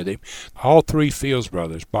trained with him. All three Fields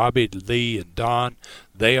brothers, Bobby, Lee, and Don,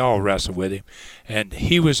 they all wrestled with him. And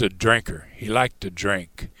he was a drinker. He liked to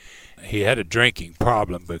drink. He had a drinking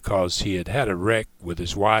problem because he had had a wreck with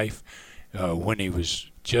his wife when he was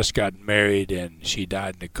just gotten married, and she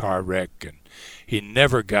died in a car wreck, and he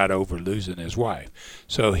never got over losing his wife.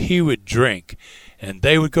 So he would drink, and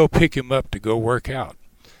they would go pick him up to go work out.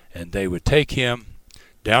 And they would take him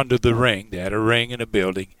down to the ring. They had a ring in a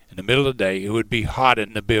building. In the middle of the day, it would be hot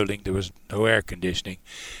in the building. There was no air conditioning.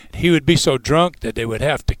 He would be so drunk that they would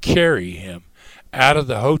have to carry him out of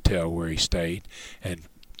the hotel where he stayed and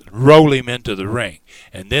roll him into the ring.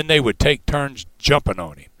 And then they would take turns jumping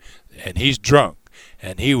on him. And he's drunk.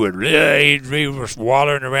 And he was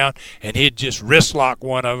wallering around, and he'd just wrist lock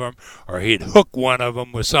one of them, or he'd hook one of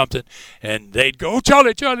them with something, and they'd go, "Oh,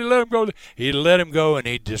 Charlie, let him go." He'd let him go, and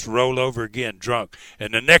he'd just roll over again drunk,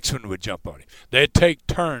 and the next one would jump on him. They'd take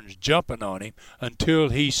turns jumping on him until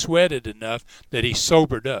he sweated enough that he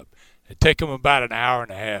sobered up. It'd take him about an hour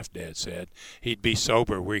and a half, Dad said. He'd be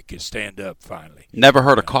sober where he could stand up finally. Never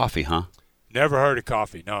heard of coffee, huh? Never heard of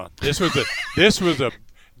coffee, no. This was a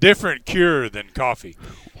different cure than coffee.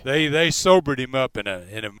 They sobered him up in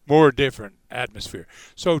a more different atmosphere.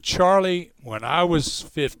 So Charlie, when I was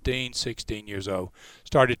 15, 16 years old,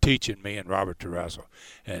 started teaching me and Robert to wrestle.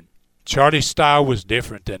 And Charlie's style was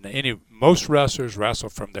different than most wrestlers wrestle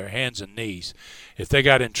from their hands and knees. If they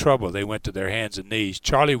got in trouble, they went to their hands and knees.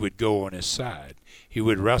 Charlie would go on his side. He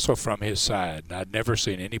would wrestle from his side. And I'd never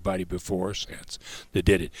seen anybody before or since that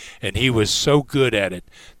did it. And he was so good at it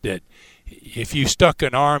that if you stuck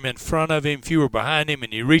an arm in front of him, if you were behind him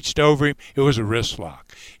and you reached over him, it was a wrist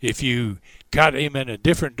lock. If you got him in a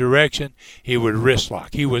different direction, he would wrist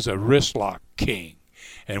lock. He was a wrist lock king.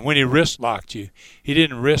 And when he wrist locked you, he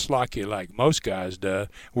didn't wrist lock you like most guys do,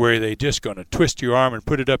 where they just going to twist your arm and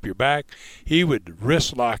put it up your back. He would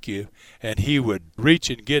wrist lock you, and he would reach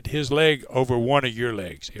and get his leg over one of your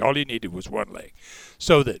legs. All he needed was one leg,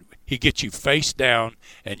 so that he'd get you face down,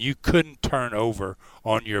 and you couldn't turn over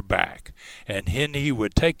on your back. And then he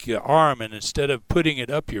would take your arm, and instead of putting it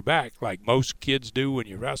up your back like most kids do when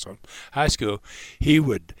you wrestle in high school, he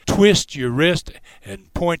would twist your wrist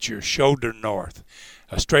and point your shoulder north,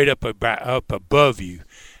 straight up above you.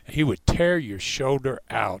 He would tear your shoulder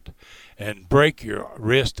out and break your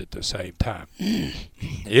wrist at the same time,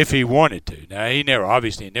 if he wanted to. Now, he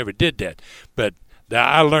never did that, but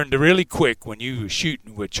I learned really quick when you were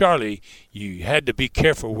shooting with Charlie, you had to be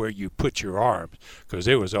careful where you put your arms, because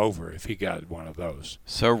it was over if he got one of those.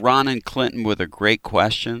 So Ron and Clinton with a great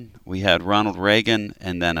question. We had Ronald Reagan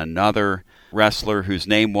and then another wrestler whose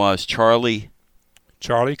name was Charlie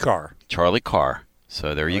Carr. Charlie Carr.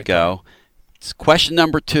 So there you go. It's question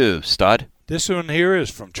number 2, Stud. This one here is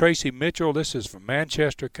from Tracy Mitchell. This is from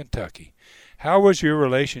Manchester, Kentucky. How was your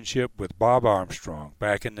relationship with Bob Armstrong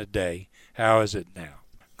back in the day? How is it now?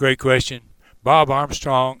 Great question. Bob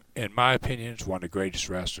Armstrong, in my opinion, is one of the greatest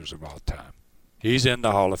wrestlers of all time. He's in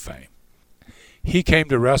the Hall of Fame. He came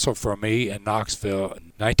to wrestle for me in Knoxville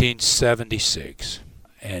in 1976.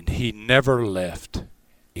 and he never left.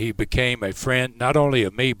 He became a friend not only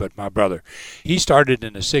of me but my brother. He started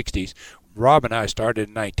in the 60s. Rob and I started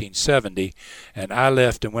in 1970, and I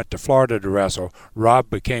left and went to Florida to wrestle. Rob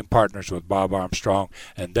became partners with Bob Armstrong,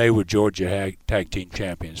 and they were Georgia Tag Team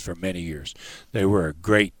Champions for many years. They were a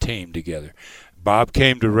great team together. Bob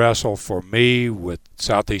came to wrestle for me with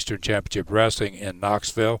Southeastern Championship Wrestling in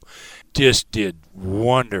Knoxville. Just did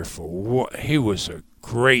wonderful. He was a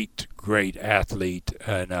great athlete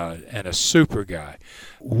and a super guy.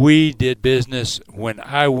 We did business when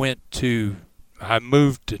I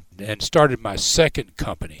moved and started my second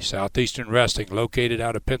company, Southeastern Wrestling, located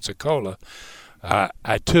out of Pensacola.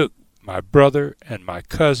 I took my brother and my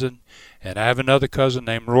cousin, and I have another cousin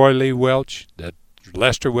named Roy Lee Welch, that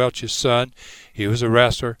Lester Welch's son. He was a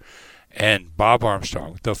wrestler, and Bob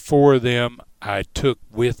Armstrong. The four of them I took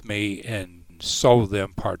with me and sold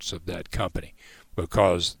them parts of that company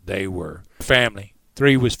because they were family.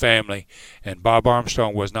 Three was family, and Bob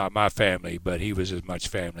Armstrong was not my family, but he was as much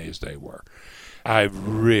family as they were. I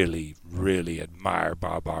really admire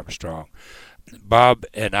Bob Armstrong. Bob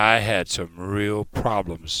and I had some real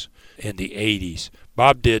problems in the 80s.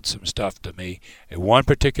 Bob did some stuff to me. In one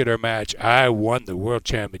particular match, I won the world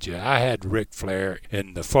championship. I had Ric Flair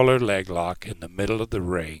in the Fuller leg lock in the middle of the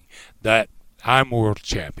ring. That I'm world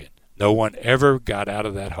champion. No one ever got out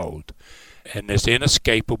of that hold. And it's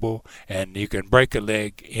inescapable, and you can break a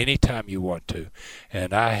leg anytime you want to.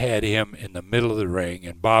 And I had him in the middle of the ring,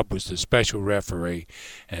 and Bob was the special referee,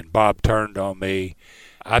 and Bob turned on me.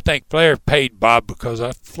 I think Flair paid Bob because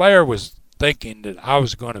Flair was thinking that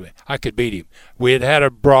I could beat him. We had a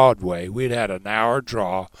Broadway. We'd had an hour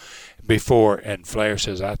draw before, and Flair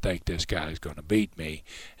says, I think this guy's going to beat me.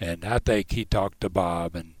 And I think he talked to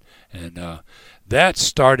Bob, and that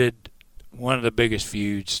started one of the biggest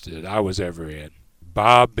feuds that I was ever in.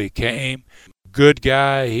 Bob became a good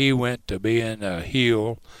guy. He went to being a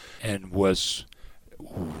heel and was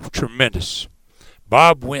tremendous.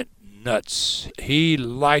 Bob went nuts. He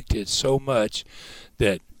liked it so much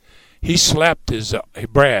that he slapped his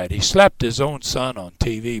own son on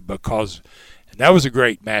TV because, and that was a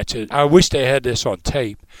great match. I wish they had this on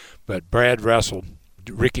tape, but Brad wrestled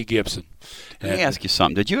Ricky Gibson. Let me ask you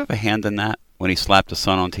something. Did you have a hand in that when he slapped his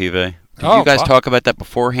son on TV? Did you guys talk about that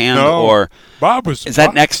beforehand? No, or is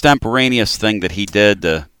that an extemporaneous thing that he did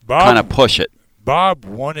to kind of push it? Bob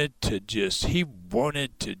wanted to just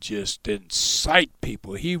incite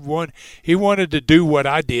people. He wanted to do what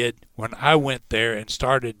I did when I went there and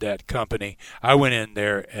started that company. I went in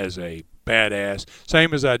there as a badass,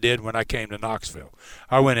 same as I did when I came to Knoxville.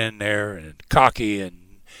 I went in there and cocky,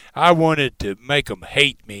 and I wanted to make them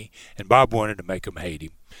hate me, and Bob wanted to make them hate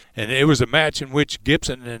him. And it was a match in which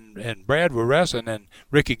Gibson and Brad were wrestling, and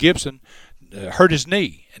Ricky Gibson hurt his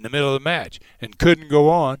knee in the middle of the match and couldn't go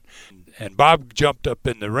on. And Bob jumped up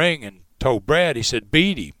in the ring and told Brad, he said,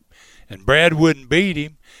 beat him. And Brad wouldn't beat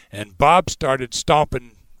him, and Bob started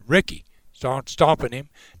stomping Ricky, stomping him,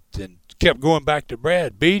 and kept going back to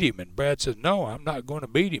Brad, beat him. And Brad said, no, I'm not going to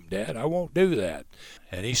beat him, Dad. I won't do that.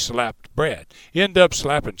 And he slapped Brad. He ended up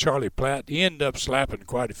slapping Charlie Platt. He ended up slapping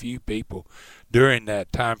quite a few people during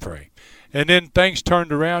that time frame. And then things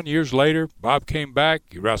turned around years later. Bob came back.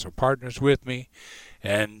 He wrestled partners with me.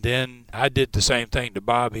 And then I did the same thing to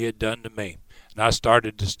Bob he had done to me. And I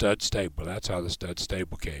started the Stud Stable. That's how the Stud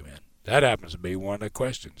Stable came in. That happens to be one of the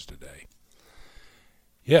questions today.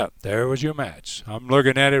 Yeah, there was your match. I'm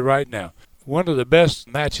looking at it right now. One of the best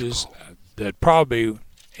matches that probably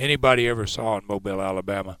anybody ever saw in Mobile,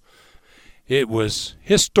 Alabama. It was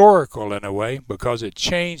historical in a way because it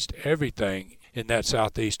changed everything in that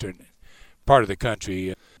southeastern part of the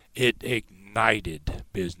country. It ignited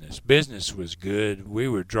business. Business was good. We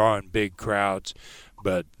were drawing big crowds,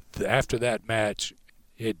 but after that match,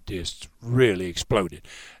 it just really exploded.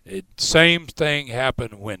 Same thing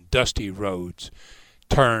happened when Dusty Rhodes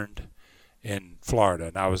turned in Florida,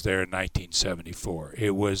 and I was there in 1974.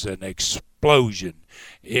 It was an explosion.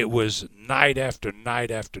 It was night after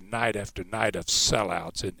night after night after night of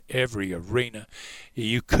sellouts in every arena.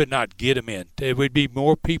 You could not get them in. There would be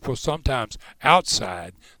more people sometimes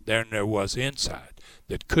outside than there was inside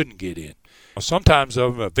that couldn't get in. Sometimes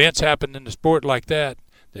events happen in the sport like that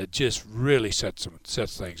just really sets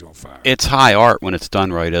things on fire. It's high art when it's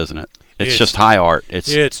done right, isn't it? It's just high art.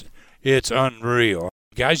 It's unreal.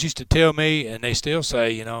 Guys used to tell me, and they still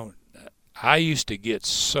say, I used to get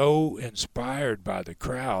so inspired by the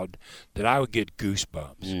crowd that I would get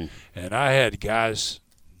goosebumps. And I had guys,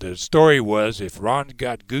 the story was, if Ron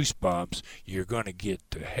got goosebumps, you're going to get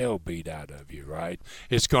the hell beat out of you, right?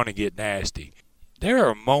 It's going to get nasty. There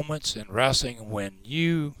are moments in wrestling when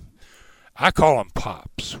I call them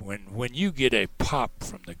pops. When you get a pop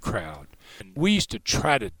from the crowd, and we used to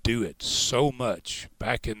try to do it so much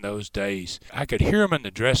back in those days. I could hear them in the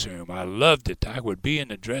dressing room. I loved it. I would be in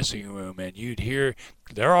the dressing room, and you'd hear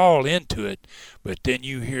they're all into it, but then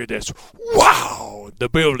you hear this, wow! The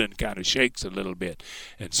building kind of shakes a little bit.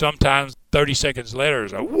 And sometimes 30 seconds later,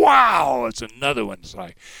 it's a wow! It's another one. It's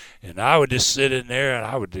like, and I would just sit in there, and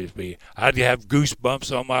I'd have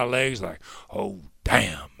goosebumps on my legs, like, oh,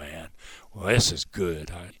 damn, man. Well, this is good.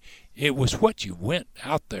 It was what you went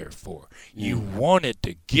out there for. You wanted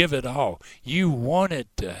to give it all. You wanted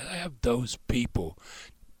to have those people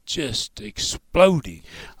just exploding.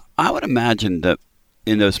 I would imagine that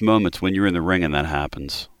in those moments when you're in the ring and that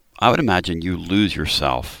happens, I would imagine you lose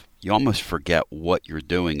yourself. You almost forget what you're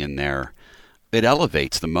doing in there. It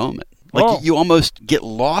elevates the moment. Like you almost get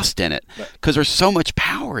lost in it because there's so much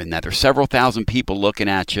power in that. There's several thousand people looking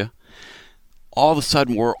at you. All of a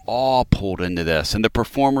sudden, we're all pulled into this, and the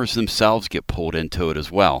performers themselves get pulled into it as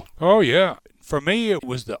well. Oh, yeah. For me, it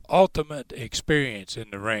was the ultimate experience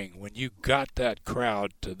in the ring. When you got that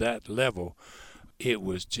crowd to that level, it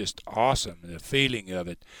was just awesome, the feeling of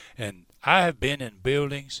it. And I have been in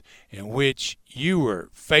buildings in which you were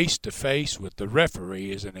face-to-face with the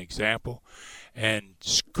referee, as an example, and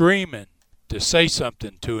screaming to say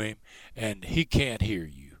something to him, and he can't hear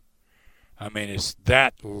you. I mean, it's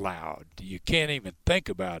that loud. You can't even think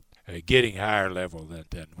about getting higher level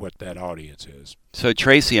than what that audience is. So,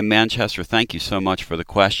 Tracy in Manchester, thank you so much for the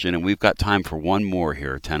question, and we've got time for one more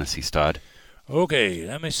here, Tennessee Stud. Okay,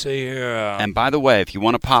 let me see here. And by the way, if you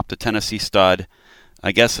want to pop the Tennessee Stud,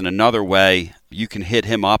 I guess in another way, you can hit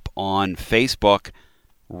him up on Facebook,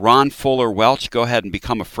 Ron Fuller Welch. Go ahead and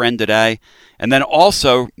become a friend today. And then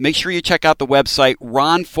also, make sure you check out the website,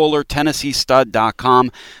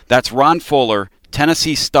 RonFullerTennesseeStud.com. That's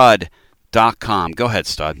RonFullerTennesseeStud.com. Go ahead,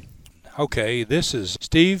 Stud. Okay, this is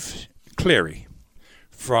Steve Cleary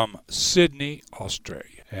from Sydney,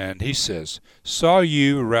 Australia. And he says, saw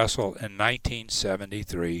you wrestle in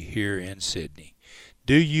 1973 here in Sydney.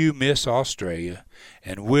 Do you miss Australia,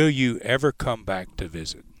 and will you ever come back to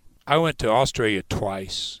visit? I went to Australia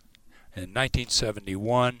twice, in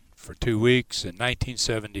 1971 for 2 weeks, in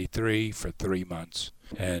 1973 for 3 months,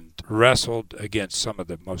 and wrestled against some of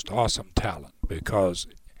the most awesome talent because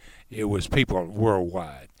it was people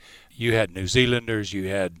worldwide. You had New Zealanders, you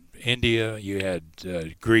had India, you had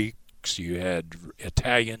Greeks, you had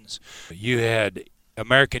Italians, you had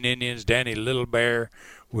American Indians. Danny Little Bear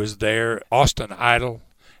was there, Austin Idol.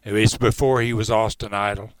 It was before he was Austin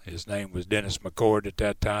Idol. His name was Dennis McCord at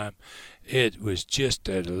that time. It was just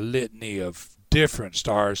a litany of different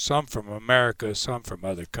stars, some from America, some from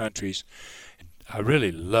other countries. I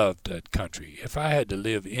really loved that country. If I had to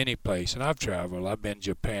live any place, and I've traveled, I've been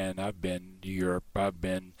Japan, I've been Europe, I've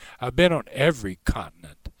been on every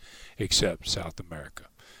continent except South America.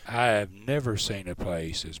 I have never seen a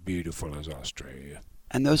place as beautiful as Australia.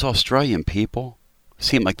 And those Australian people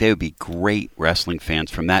seem like they would be great wrestling fans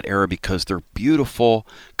from that era because they're beautiful,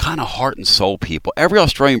 kind of heart and soul people. Every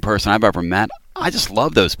Australian person I've ever met, I just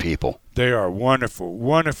love those people. They are wonderful,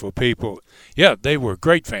 wonderful people. Yeah, they were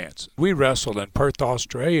great fans. We wrestled in Perth,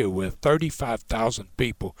 Australia with 35,000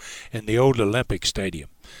 people in the old Olympic Stadium.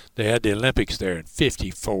 They had the Olympics there in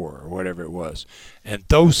 54 or whatever it was. And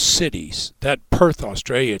those cities, that Perth,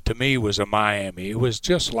 Australia, to me was a Miami. It was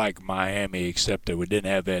just like Miami, except that we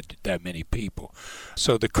didn't have that many people.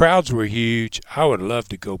 So the crowds were huge. I would love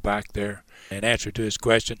to go back there. In answer to his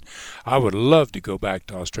question, I would love to go back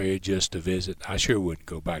to Australia just to visit. I sure wouldn't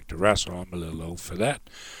go back to wrestle. I'm a little old for that.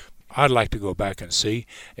 I'd like to go back and see.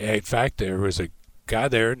 In fact, there was a guy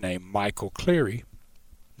there named Michael Cleary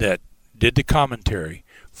that did the commentary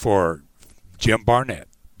for Jim Barnett.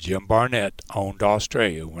 Jim Barnett owned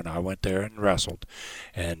Australia when I went there and wrestled.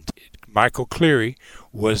 And Michael Cleary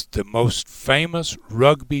was the most famous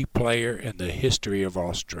rugby player in the history of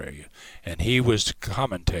Australia. And he was the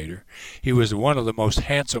commentator. He was one of the most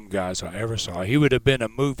handsome guys I ever saw. He would have been a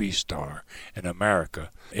movie star in America.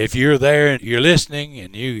 If you're there and you're listening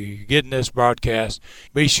and you're getting this broadcast,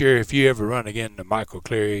 be sure if you ever run again to Michael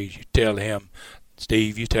Cleary, you tell him,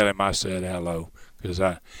 Steve, you tell him I said hello, because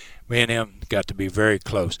me and him got to be very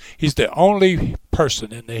close. He's the only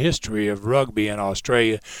person in the history of rugby in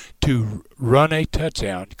Australia to run a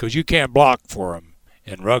touchdown, because you can't block for him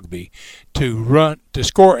in rugby, to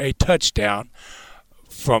score a touchdown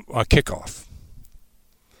from a kickoff.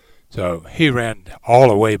 So he ran all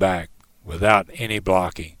the way back without any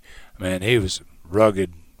blocking. Man, he was a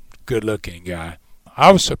rugged, good-looking guy.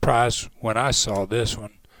 I was surprised when I saw this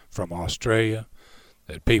one from Australia,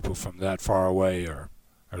 that people from that far away are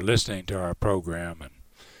listening to our program, and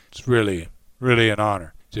It's really, really an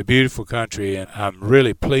honor. It's a beautiful country, and I'm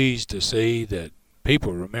really pleased to see that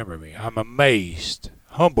people remember me. I'm amazed,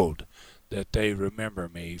 humbled, that they remember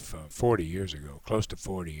me from 40 years ago, close to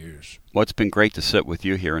 40 years. What's been great to sit with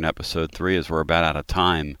you here in Episode 3 is we're about out of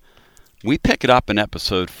time. We pick it up in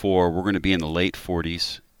Episode 4. We're going to be in the late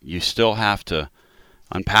 40s. You still have to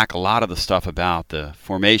unpack a lot of the stuff about the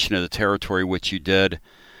formation of the territory, which you did,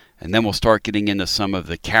 and then we'll start getting into some of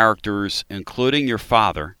the characters, including your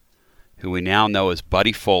father, who we now know as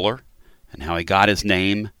Buddy Fuller, and how he got his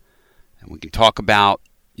name. And we can talk about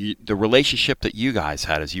the relationship that you guys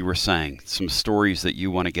had, as you were saying, some stories that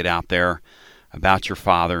you want to get out there about your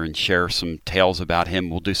father and share some tales about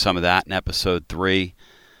him. We'll do some of that in Episode 3.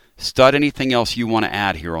 Stud, anything else you want to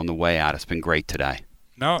add here on the way out? It's been great today.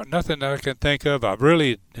 No, nothing that I can think of. I've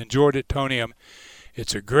really enjoyed it, Tony.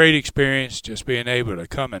 It's a great experience just being able to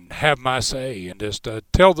come and have my say and just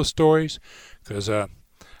tell the stories, because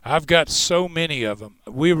I've got so many of them.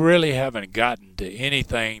 We really haven't gotten to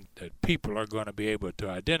anything that people are going to be able to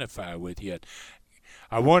identify with yet.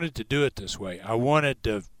 I wanted to do it this way. I wanted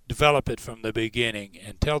to develop it from the beginning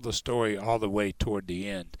and tell the story all the way toward the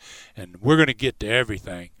end. And we're going to get to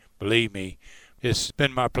everything. Believe me, it's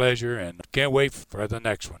been my pleasure, and can't wait for the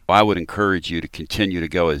next one. I would encourage you to continue to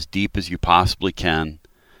go as deep as you possibly can,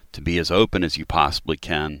 to be as open as you possibly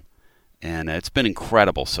can. And it's been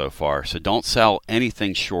incredible so far. So don't sell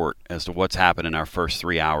anything short as to what's happened in our first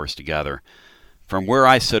 3 hours together. From where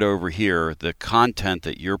I sit over here, the content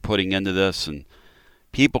that you're putting into this, and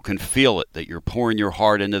people can feel it, that you're pouring your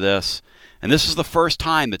heart into this. And this is the first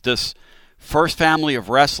time that this first family of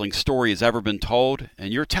wrestling story has ever been told,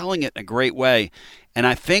 and you're telling it in a great way. And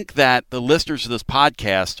I think that the listeners of this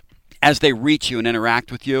podcast, as they reach you and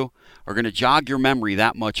interact with you, are going to jog your memory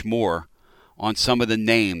that much more on some of the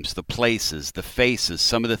names, the places, the faces,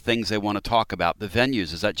 some of the things they want to talk about, the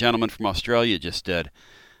venues, as that gentleman from Australia just did,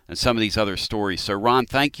 and some of these other stories. So, Ron,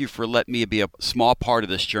 thank you for letting me be a small part of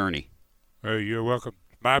this journey. Oh, you're welcome.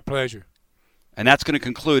 My pleasure. And that's going to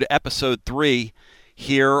conclude Episode 3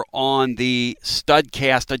 here on the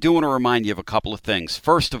Studcast. I do want to remind you of a couple of things.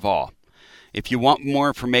 First of all, if you want more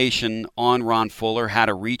information on Ron Fuller, how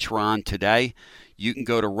to reach Ron today, you can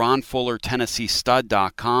go to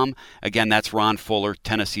ronfullertennesseestud.com. Again, that's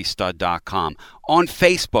ronfullertennesseestud.com. On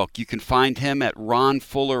Facebook, you can find him at Ron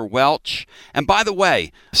Fuller Welch. And by the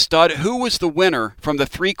way, Stud, who was the winner from the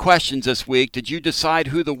 3 questions this week? Did you decide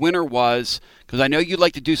who the winner was? Because I know you'd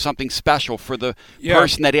like to do something special for the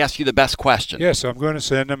person that asked you the best question. Yes, I'm going to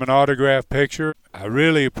send them an autographed picture. I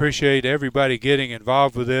really appreciate everybody getting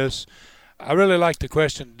involved with this. I really like the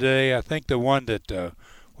question today. I think the one that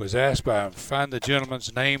was asked by, find the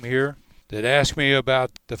gentleman's name here, that asked me about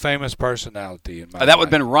the famous personality in my life. That would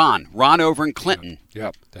have been Ron. Ron over in Clinton.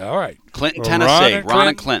 Yep. All right. Clinton, Tennessee. Ron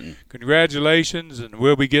and Clinton. Congratulations, and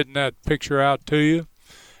we'll be getting that picture out to you.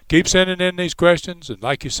 Keep sending in these questions, and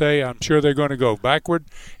like you say, I'm sure they're going to go backward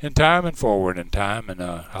in time and forward in time, and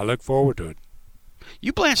I look forward to it.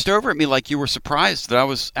 You glanced over at me like you were surprised that I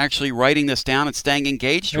was actually writing this down and staying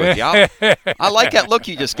engaged with you. I like that look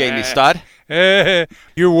you just gave me, Stud.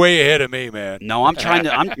 You're way ahead of me, man. No, I'm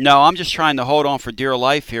just trying to hold on for dear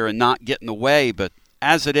life here and not get in the way. But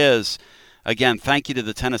as it is, again, thank you to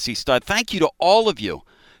the Tennessee Stud. Thank you to all of you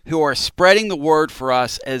who are spreading the word for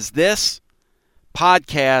us as this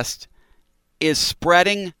podcast is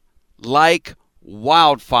spreading like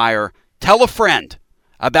wildfire. Tell a friend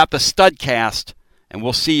about the Studcast, and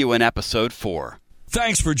we'll see you in Episode 4.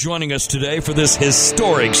 Thanks for joining us today for this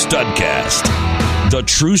historic Studcast. The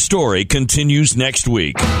true story continues next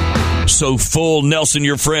week. So full Nelson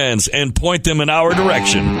your friends and point them in our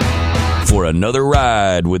direction for another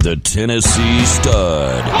ride with the Tennessee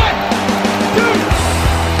Stud. 1, 2,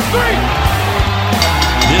 3.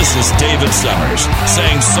 This is David Summers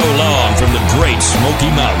saying so long from the Great Smoky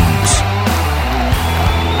Mountains.